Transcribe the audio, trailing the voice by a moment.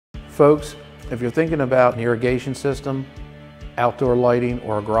folks, if you're thinking about an irrigation system, outdoor lighting,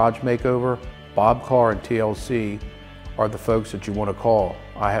 or a garage makeover, Bob Carr and TLC are the folks that you want to call.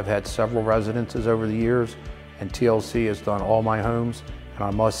 I have had several residences over the years, and TLC has done all my homes, and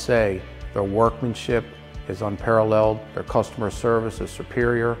I must say their workmanship is unparalleled, their customer service is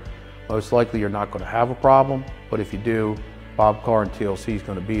superior. Most likely you're not going to have a problem, but if you do, Bob Carr and TLC is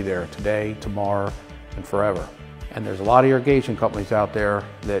going to be there today, tomorrow, and forever. And there's a lot of irrigation companies out there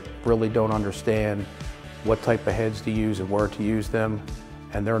that really don't understand what type of heads to use and where to use them,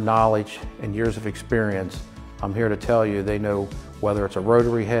 and their knowledge and years of experience, I'm here to tell you, they know whether it's a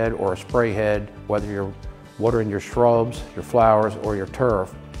rotary head or a spray head, whether you're watering your shrubs, your flowers, or your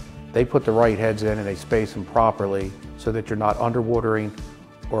turf, they put the right heads in and they space them properly so that you're not underwatering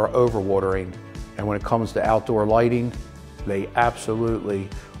or overwatering. And when it comes to outdoor lighting, they absolutely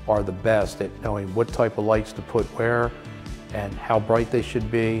are the best at knowing what type of lights to put where and how bright they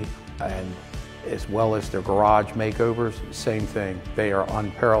should be, and as well as their garage makeovers, same thing. They are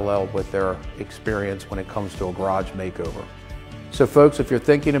unparalleled with their experience when it comes to a garage makeover. So folks, if you're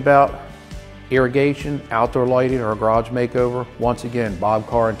thinking about irrigation, outdoor lighting, or a garage makeover, once again, Bob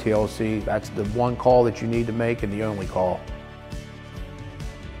Carr and TLC, that's the one call that you need to make and the only call.